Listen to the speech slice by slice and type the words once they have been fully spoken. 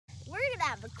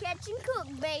have a catch and cook,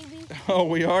 baby. Oh,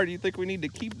 we are? Do you think we need to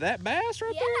keep that bass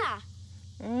right there?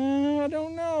 Yeah. I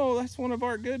don't know. That's one of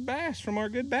our good bass from our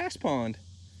good bass pond.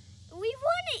 We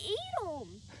want to eat them.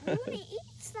 We want to eat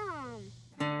some.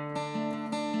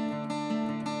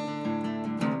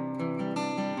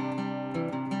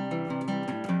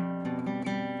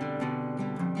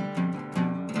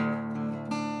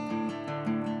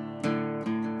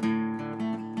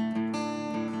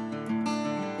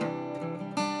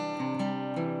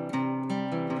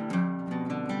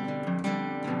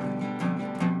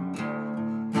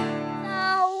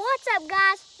 What's up,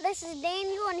 guys? This is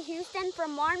Daniel and Houston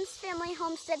from Martin's Family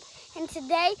Homestead, and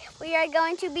today we are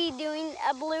going to be doing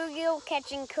a bluegill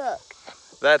catch and cook.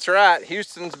 That's right.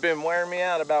 Houston's been wearing me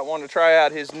out about wanting to try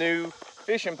out his new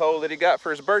fishing pole that he got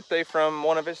for his birthday from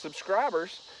one of his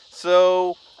subscribers.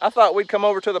 So I thought we'd come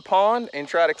over to the pond and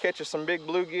try to catch us some big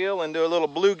bluegill and do a little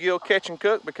bluegill catch and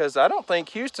cook, because I don't think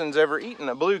Houston's ever eaten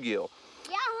a bluegill.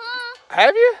 Yeah, huh?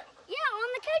 Have you? Yeah, on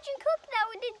the catch and cook that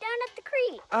we did down at the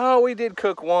creek. Oh, we did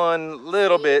cook one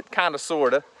little bit, kind of,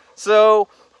 sort of. So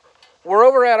we're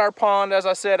over at our pond. As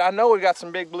I said, I know we got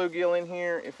some big bluegill in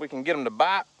here. If we can get them to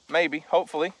bite, maybe,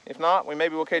 hopefully. If not,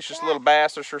 maybe we'll catch just a little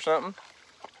bass or something.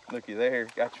 Looky there,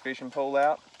 got your fishing pole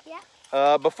out.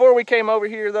 Yeah. Before we came over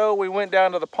here, though, we went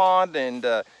down to the pond and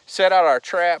set out our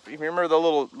trap. If you remember the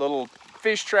little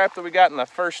fish trap that we got in the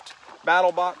first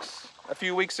battle box a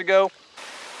few weeks ago?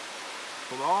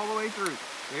 Pulled all the way through.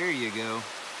 There you go.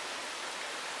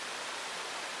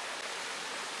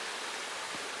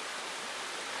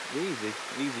 Easy,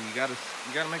 easy. You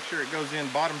gotta make sure it goes in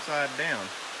bottom side down.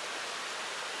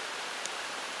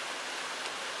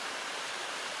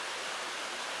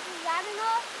 Is that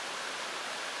enough?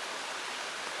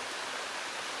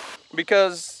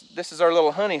 Because this is our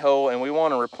little honey hole and we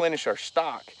want to replenish our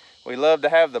stock. We love to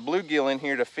have the bluegill in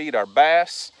here to feed our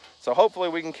bass. So hopefully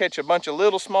we can catch a bunch of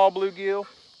little small bluegill,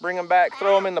 bring them back,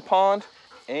 throw them in the pond,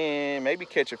 and maybe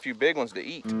catch a few big ones to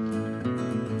eat.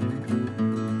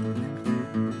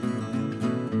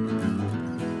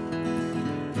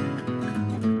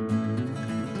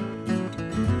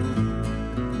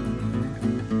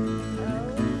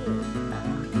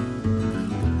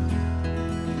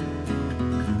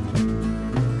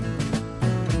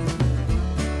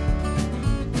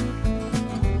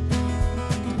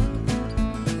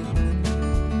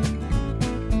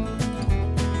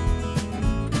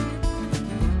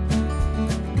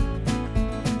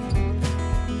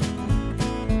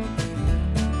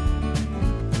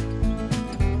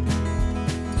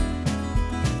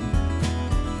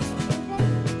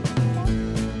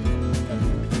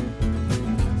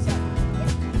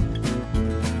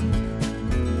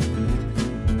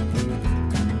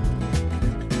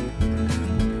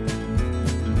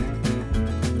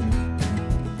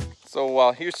 So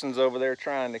while Houston's over there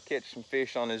trying to catch some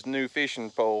fish on his new fishing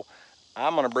pole,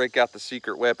 I'm gonna break out the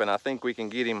secret weapon. I think we can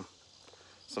get him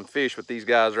some fish with these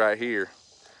guys right here.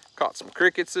 Caught some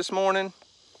crickets this morning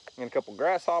and a couple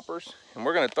grasshoppers, and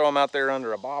we're gonna throw them out there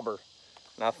under a bobber.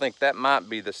 And I think that might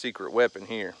be the secret weapon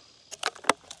here.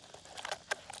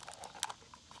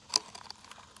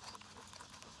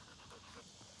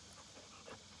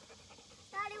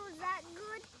 Daddy, was that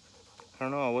good? I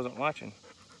don't know, I wasn't watching.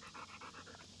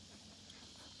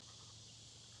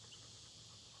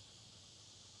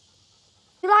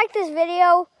 If you like this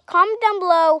video, comment down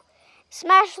below,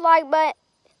 smash the like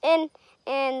button,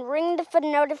 and ring the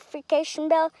notification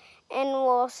bell, and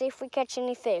we'll see if we catch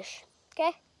any fish.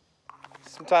 Okay?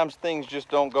 Sometimes things just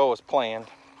don't go as planned.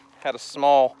 Had a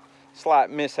slight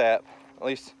mishap. At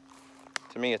least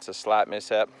to me it's a slight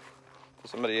mishap. To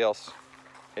somebody else,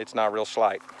 it's not real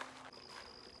slight.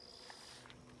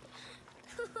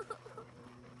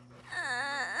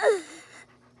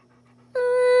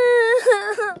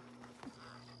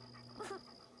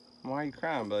 Why are you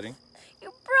crying, buddy?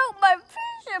 You broke my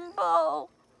fishing pole.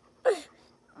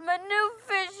 My new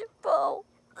fishing pole.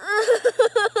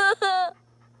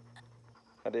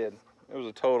 I did. It was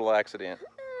a total accident.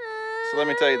 So let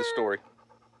me tell you the story.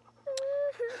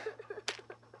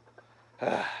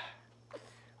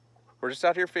 We're just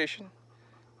out here fishing.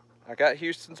 I got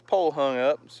Houston's pole hung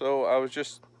up, so I was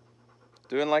just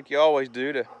doing like you always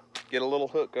do to get a little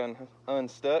hook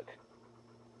unstuck.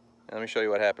 And let me show you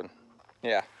what happened.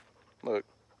 Yeah. Look,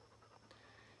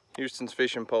 Houston's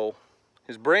fishing pole,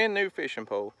 his brand new fishing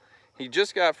pole, he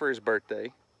just got for his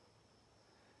birthday,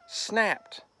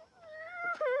 snapped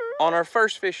on our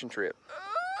first fishing trip.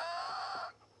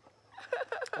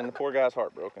 And the poor guy's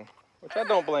heartbroken, which I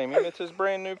don't blame him. It's his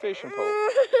brand new fishing pole.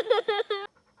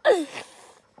 I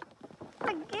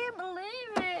can't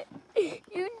believe it.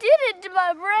 You did it to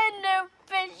my brand new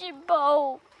fishing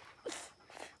pole.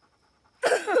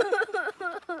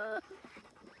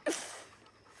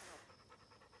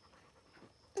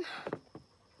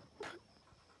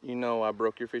 You know I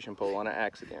broke your fishing pole on an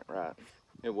accident, right?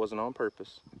 It wasn't on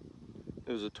purpose.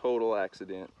 It was a total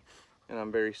accident. And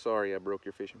I'm very sorry I broke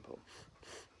your fishing pole.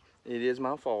 It is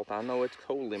my fault. I know it's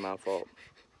totally my fault.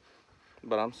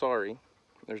 But I'm sorry.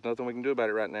 There's nothing we can do about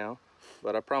it right now.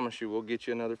 But I promise you we'll get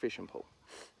you another fishing pole.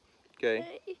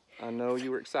 Okay? I know you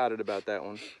were excited about that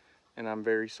one. And I'm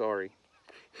very sorry.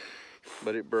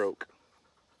 But it broke.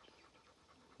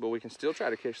 But we can still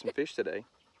try to catch some fish today.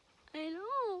 I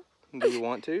know. Do you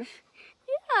want to?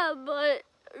 Yeah, but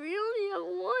we only have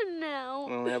one now.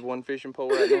 We only have one fishing pole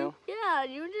right now? Yeah,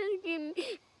 you just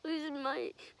keep losing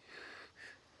my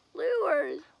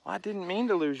lures. Well, I didn't mean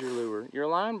to lose your lure. Your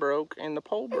line broke and the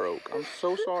pole broke. I'm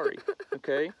so sorry,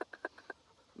 okay?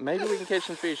 Maybe we can catch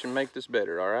some fish and make this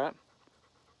better, all right?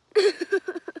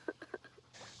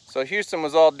 So Houston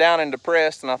was all down and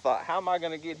depressed, and I thought, how am I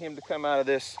going to get him to come out of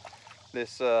this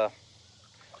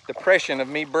depression of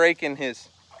me breaking his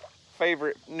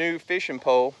favorite new fishing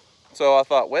pole? So I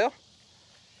thought, well,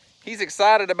 he's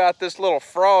excited about this little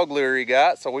frog lure he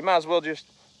got, so we might as well just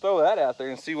throw that out there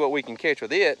and see what we can catch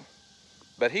with it.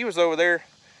 But he was over there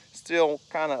still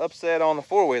kind of upset on the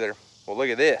four-wheeler. Well, look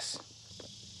at this.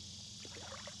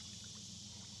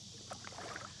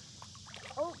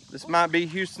 Oh. This might be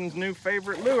Houston's new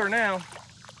favorite lure now.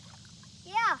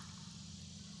 Yeah.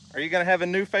 Are you gonna have a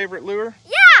new favorite lure?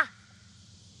 Yeah!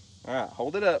 All right,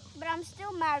 hold it up. But I'm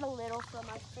still mad a little for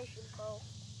my fishing pole.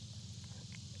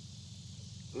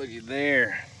 Looky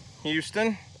there.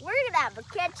 Houston. We're gonna have a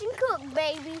catch and cook,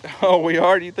 baby. Oh, we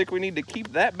are? Do you think we need to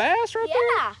keep that bass right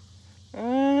Yeah.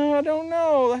 there? I don't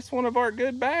know. That's one of our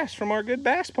good bass from our good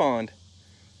bass pond.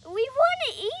 We want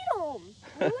to eat them.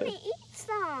 We want to eat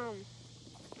some.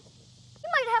 You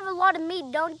might have a lot of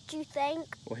meat, don't you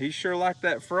think? Well, he sure liked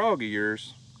that frog of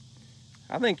yours.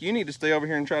 I think you need to stay over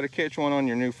here and try to catch one on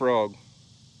your new frog.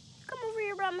 Come over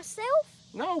here by myself?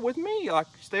 No, with me. Like,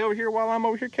 stay over here while I'm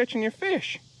over here catching your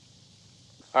fish.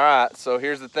 All right, so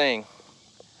here's the thing.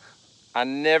 I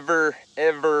never,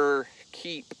 ever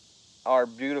keep our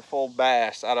beautiful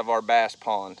bass out of our bass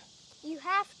pond. You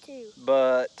have to.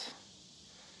 But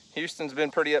Houston's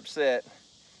been pretty upset.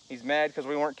 He's mad because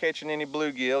we weren't catching any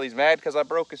bluegill. He's mad because I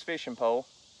broke his fishing pole.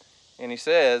 And he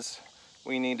says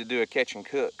we need to do a catch and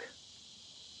cook.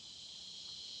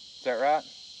 Is that right?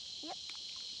 Yep.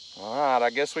 All right, I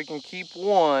guess we can keep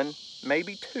one,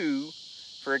 maybe two,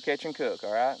 for a catch and cook,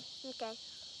 all right? Okay.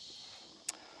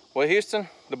 Well, Houston,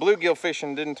 the bluegill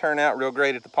fishing didn't turn out real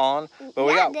great at the pond, but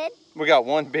Yeah, we got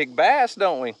one big bass,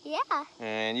 don't we? Yeah.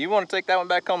 And you want to take that one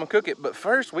back home and cook it, but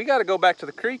first we got to go back to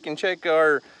the creek and check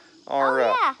our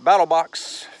battle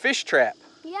box fish trap.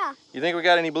 Yeah. You think we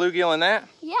got any bluegill in that?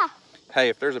 Yeah. Hey,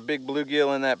 if there's a big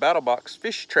bluegill in that battle box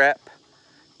fish trap,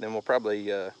 then we'll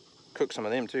probably cook some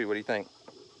of them too. What do you think?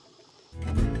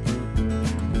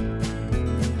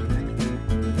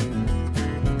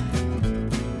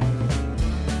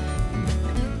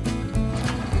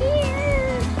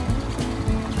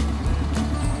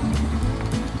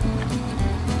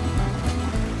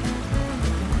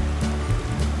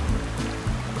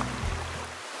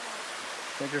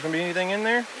 Think there's gonna be anything in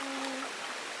there?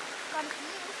 Got a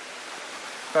few.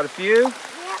 Caught a few?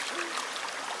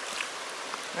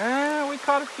 Yep. We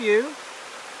caught a few.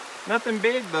 Nothing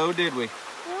big though, did we?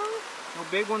 No. No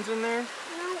big ones in there?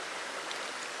 No.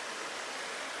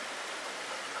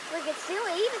 We could still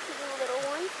eat a few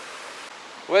little ones.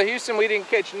 Well, Houston, we didn't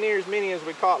catch near as many as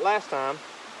we caught last time.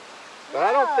 But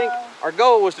I don't think, our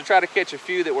goal was to try to catch a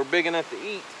few that were big enough to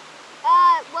eat.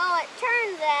 Well, it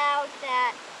turns out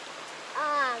that,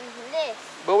 this.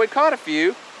 But we caught a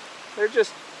few. They're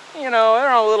just, you know,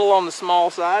 they're a little on the small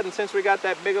side. And since we got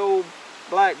that big old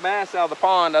black bass out of the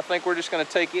pond, I think we're just gonna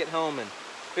take it home and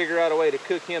figure out a way to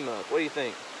cook him up. What do you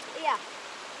think? Yeah.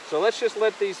 So let's just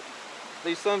let these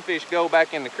sunfish go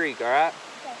back in the creek, all right?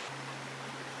 Okay.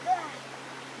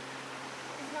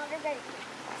 It's not a great way.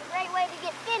 It's a great way to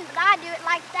get thin, but I do it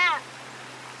like that.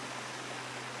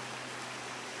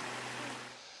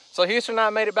 So Houston and I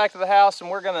made it back to the house, and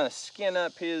we're gonna skin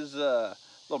up his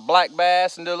little black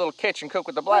bass and do a little catch and cook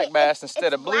with the black bass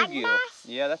instead of bluegill. Bass?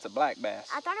 Yeah, that's a black bass.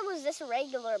 I thought it was just a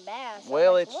regular bass.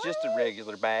 Well, it's just a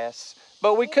regular bass.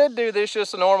 But we could do this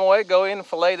just a normal way, go in and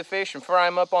fillet the fish and fry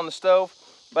them up on the stove.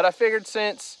 But I figured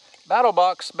since Battle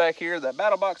Box back here, that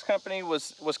Battle Box company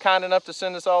was kind enough to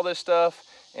send us all this stuff,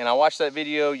 and I watched that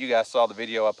video. You guys saw the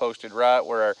video I posted, right,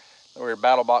 where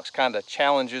Battle Box kind of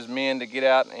challenges men to get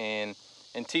out and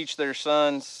teach their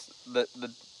sons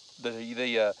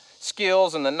the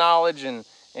skills and the knowledge and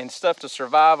and stuff to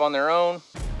survive on their own.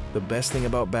 The best thing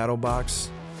about BattleBox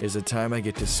is the time I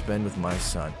get to spend with my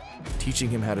son, teaching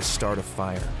him how to start a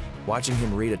fire, watching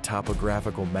him read a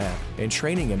topographical map, and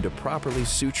training him to properly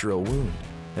suture a wound.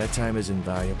 That time is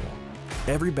invaluable.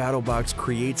 Every BattleBox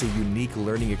creates a unique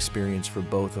learning experience for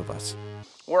both of us.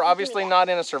 We're obviously not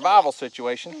in a survival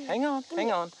situation. Hang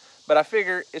on. But I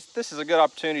figure this is a good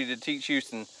opportunity to teach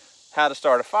Houston how to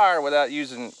start a fire without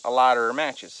using a lighter or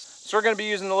matches. So we're gonna be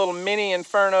using the little mini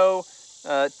Inferno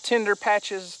tinder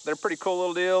patches. They're a pretty cool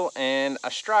little deal, and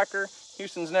a striker.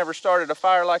 Houston's never started a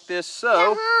fire like this,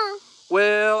 so,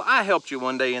 well, I helped you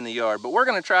one day in the yard, but we're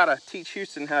gonna try to teach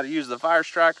Houston how to use the fire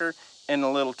striker and the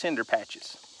little tinder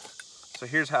patches. So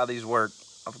here's how these work.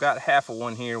 I've got half of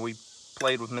one here. We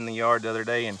played with them in the yard the other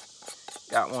day and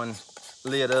got one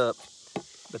lit up.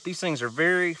 But these things are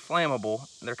very flammable.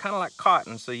 They're kind of like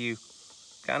cotton, so you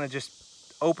kind of just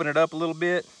open it up a little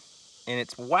bit, and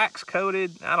it's wax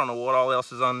coated. I don't know what all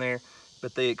else is on there,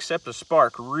 but they accept a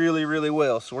spark really, really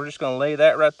well. So we're just gonna lay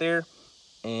that right there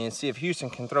and see if Houston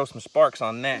can throw some sparks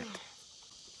on that.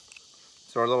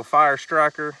 So our little fire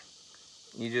striker,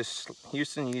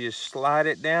 Houston, you just slide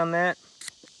it down that.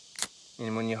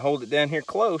 And when you hold it down here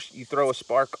close, you throw a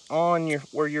spark on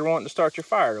where you're wanting to start your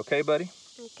fire, okay, buddy?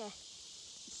 Okay.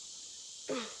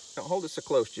 Don't hold it so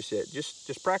close just yet.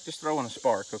 Just practice throwing a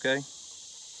spark, okay?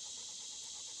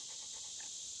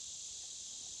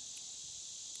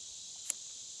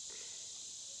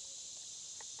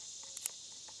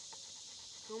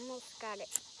 Almost got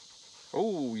it.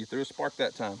 Oh, you threw a spark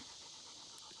that time.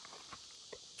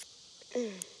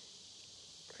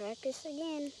 Practice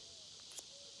again.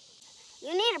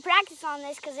 You need to practice on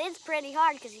this because it's pretty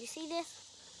hard. Because you see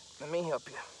this? Let me help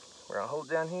you. We're gonna hold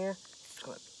it down here. Just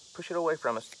gonna push it away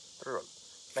from us.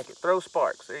 Make it throw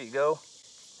sparks. There you go.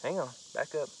 Hang on,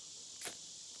 back up.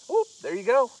 Whoop, there you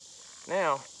go.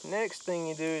 Now, next thing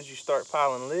you do is you start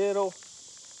piling little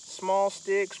small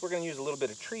sticks. We're gonna use a little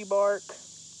bit of tree bark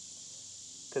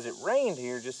because it rained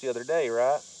here just the other day,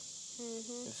 right?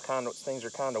 Mm-hmm. Things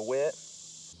are kind of wet.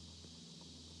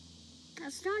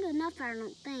 That's not enough, I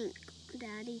don't think,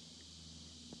 Daddy.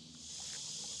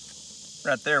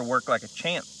 Right there, work like a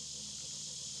champ.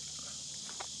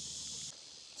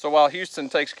 So while Houston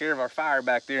takes care of our fire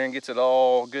back there and gets it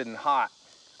all good and hot,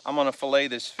 I'm gonna fillet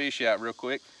this fish out real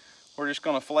quick. We're just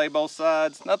gonna fillet both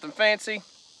sides, nothing fancy,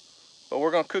 but we're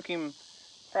gonna cook him,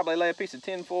 probably lay a piece of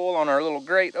tin foil on our little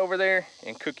grate over there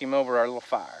and cook him over our little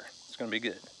fire. It's gonna be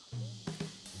good.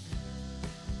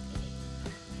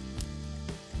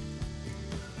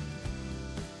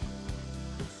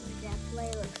 That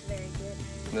fillet looks very good.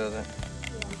 Does it? Yeah.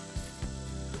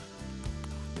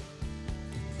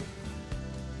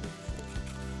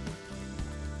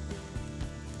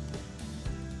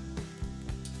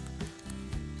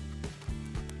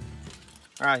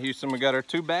 All right, Houston, we got our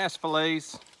 2 bass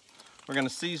fillets. We're gonna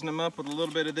season them up with a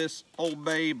little bit of this Old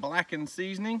Bay blackened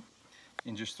seasoning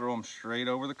and just throw them straight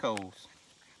over the coals.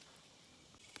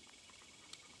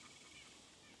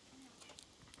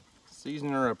 Season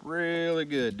her up really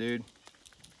good, dude.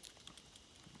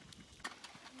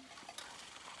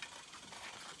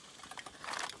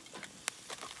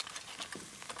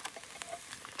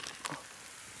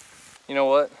 You know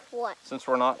what? What? Since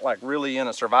we're not like really in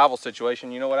a survival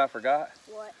situation, you know what I forgot?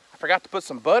 What? I forgot to put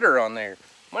some butter on there. I'm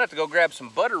gonna have to go grab some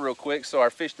butter real quick so our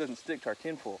fish doesn't stick to our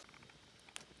tinfoil.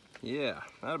 Yeah,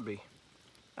 that'll be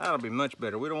much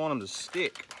better. We don't want them to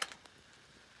stick.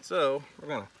 So we're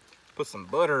gonna put some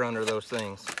butter under those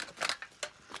things.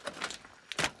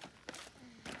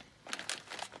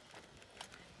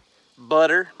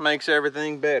 Butter makes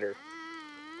everything better.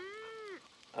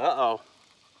 Uh-oh.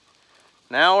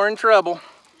 Now we're in trouble.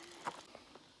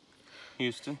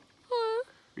 Houston,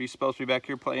 are you supposed to be back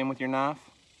here playing with your knife?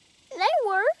 They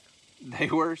were. They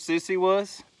were? Sissy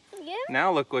was? Yeah.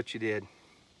 Now look what you did.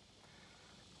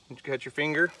 Did you cut your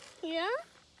finger? Yeah.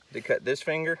 Did you cut this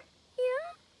finger?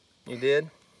 Yeah. You did?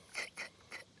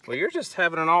 Well, you're just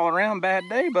having an all-around bad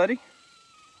day, buddy.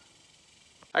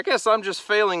 I guess I'm just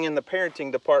failing in the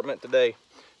parenting department today.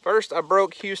 First, I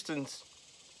broke Houston's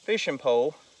fishing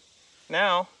pole.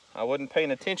 Now, I wasn't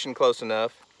paying attention close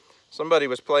enough. Somebody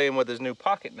was playing with his new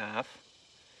pocket knife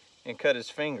and cut his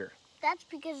finger. That's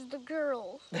because of the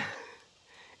girls.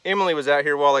 Emily was out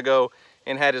here a while ago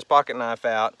and had his pocket knife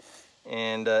out,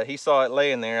 and he saw it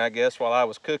laying there, I guess, while I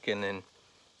was cooking, and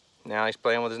now he's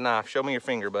playing with his knife. Show me your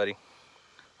finger, buddy.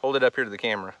 Hold it up here to the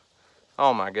camera.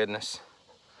 Oh my goodness.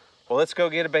 Well, let's go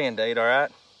get a Band-Aid, all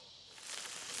right?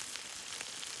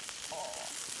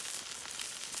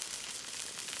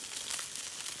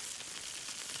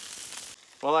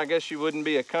 Well, I guess you wouldn't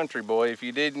be a country boy if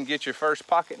you didn't get your first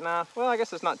pocket knife. Well, I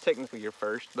guess it's not technically your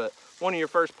first, but one of your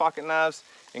first pocket knives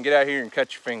and get out here and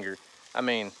cut your finger. I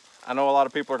mean, I know a lot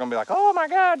of people are gonna be like, oh my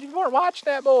God, you weren't watching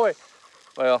that boy.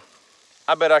 Well,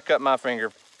 I bet I cut my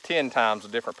finger 10 times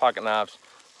with different pocket knives.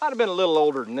 I'd have been a little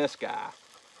older than this guy,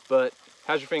 but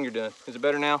how's your finger doing? Is it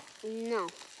better now? No.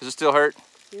 Does it still hurt?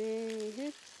 Mm-hmm.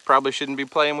 Probably shouldn't be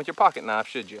playing with your pocket knife,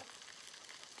 should you?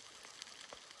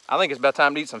 I think it's about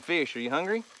time to eat some fish. Are you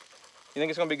hungry? You think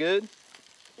it's gonna be good?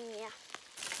 Yeah.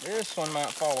 This one might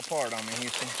fall apart on me,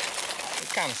 Houston. It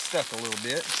kind of stuck a little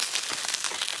bit.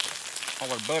 All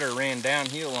our butter ran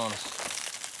downhill on us.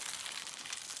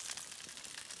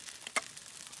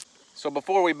 So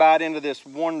before we bite into this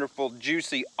wonderful,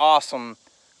 juicy, awesome,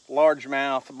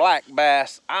 largemouth black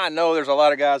bass, I know there's a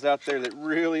lot of guys out there that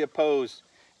really oppose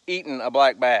eating a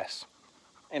black bass.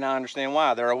 And I understand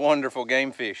why. They're a wonderful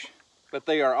game fish. But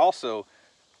they are also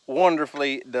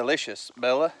wonderfully delicious.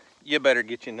 Bella, you better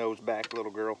get your nose back,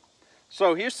 little girl.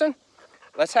 So Houston,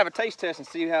 let's have a taste test and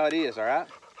see how it is, all right?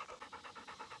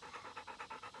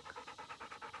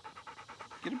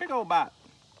 Get a big old bite.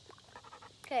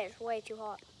 Okay, it's way too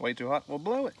hot. Way too hot? Well,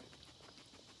 blow it.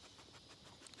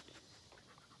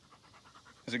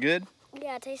 Is it good?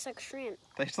 Yeah, it tastes like shrimp.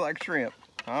 Tastes like shrimp.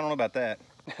 I don't know about that.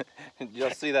 Did y'all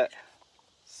see that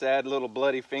sad little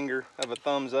bloody finger of a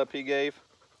thumbs up he gave?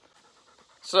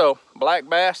 So, black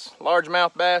bass,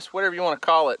 largemouth bass, whatever you want to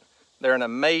call it, they're an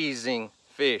amazing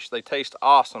fish. They taste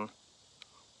awesome.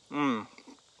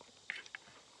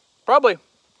 Probably,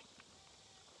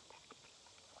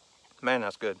 man,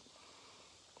 that's good.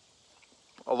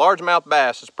 A largemouth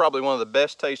bass is probably one of the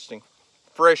best tasting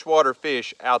freshwater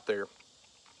fish out there.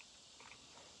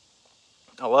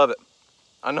 I love it.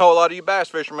 I know a lot of you bass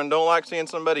fishermen don't like seeing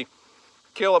somebody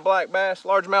kill a black bass,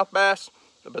 largemouth bass,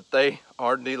 but they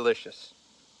are delicious.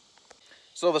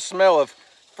 So the smell of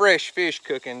fresh fish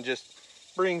cooking just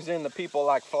brings in the people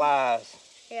like flies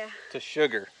to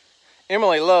sugar.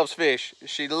 Emily loves fish.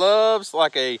 She loves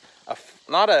like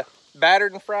not a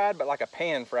battered and fried, but like a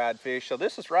pan fried fish. So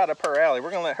this is right up her alley.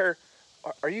 We're gonna let her,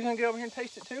 are you gonna get over here and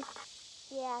taste it too?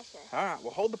 Yeah, sure. All right,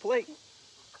 well hold the plate.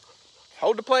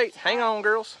 Hold the plate, hang on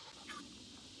girls.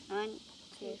 1,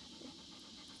 2.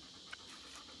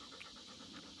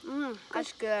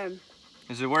 That's good.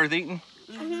 Is it worth eating?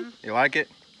 Mm-hmm. You like it?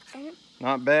 Mm-hmm.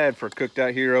 Not bad for cooked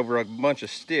out here over a bunch of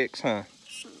sticks, huh?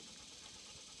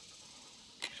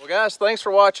 Well guys, thanks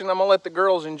for watching. I'm gonna let the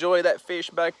girls enjoy that fish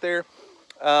back there.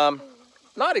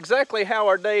 Not exactly how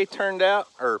our day turned out,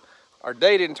 or our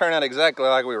day didn't turn out exactly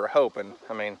like we were hoping.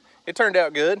 I mean, it turned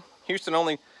out good. Houston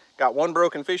only got 1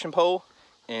 broken fishing pole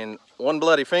and 1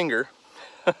 bloody finger.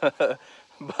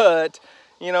 But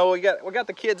you know, we got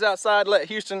the kids outside. Let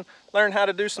Houston learn how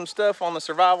to do some stuff on the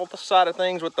survival side of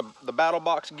things with the battle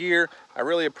box gear. I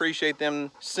really appreciate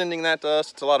them sending that to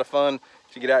us. It's a lot of fun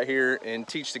to get out here and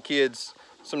teach the kids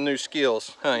some new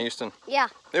skills, huh, Houston? Yeah.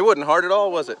 It wasn't hard at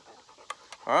all, was it?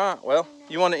 All right, well,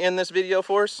 you want to end this video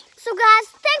for us? So guys,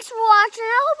 thanks for watching.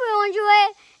 I hope you enjoy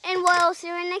it, and we'll see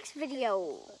you in the next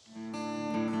video.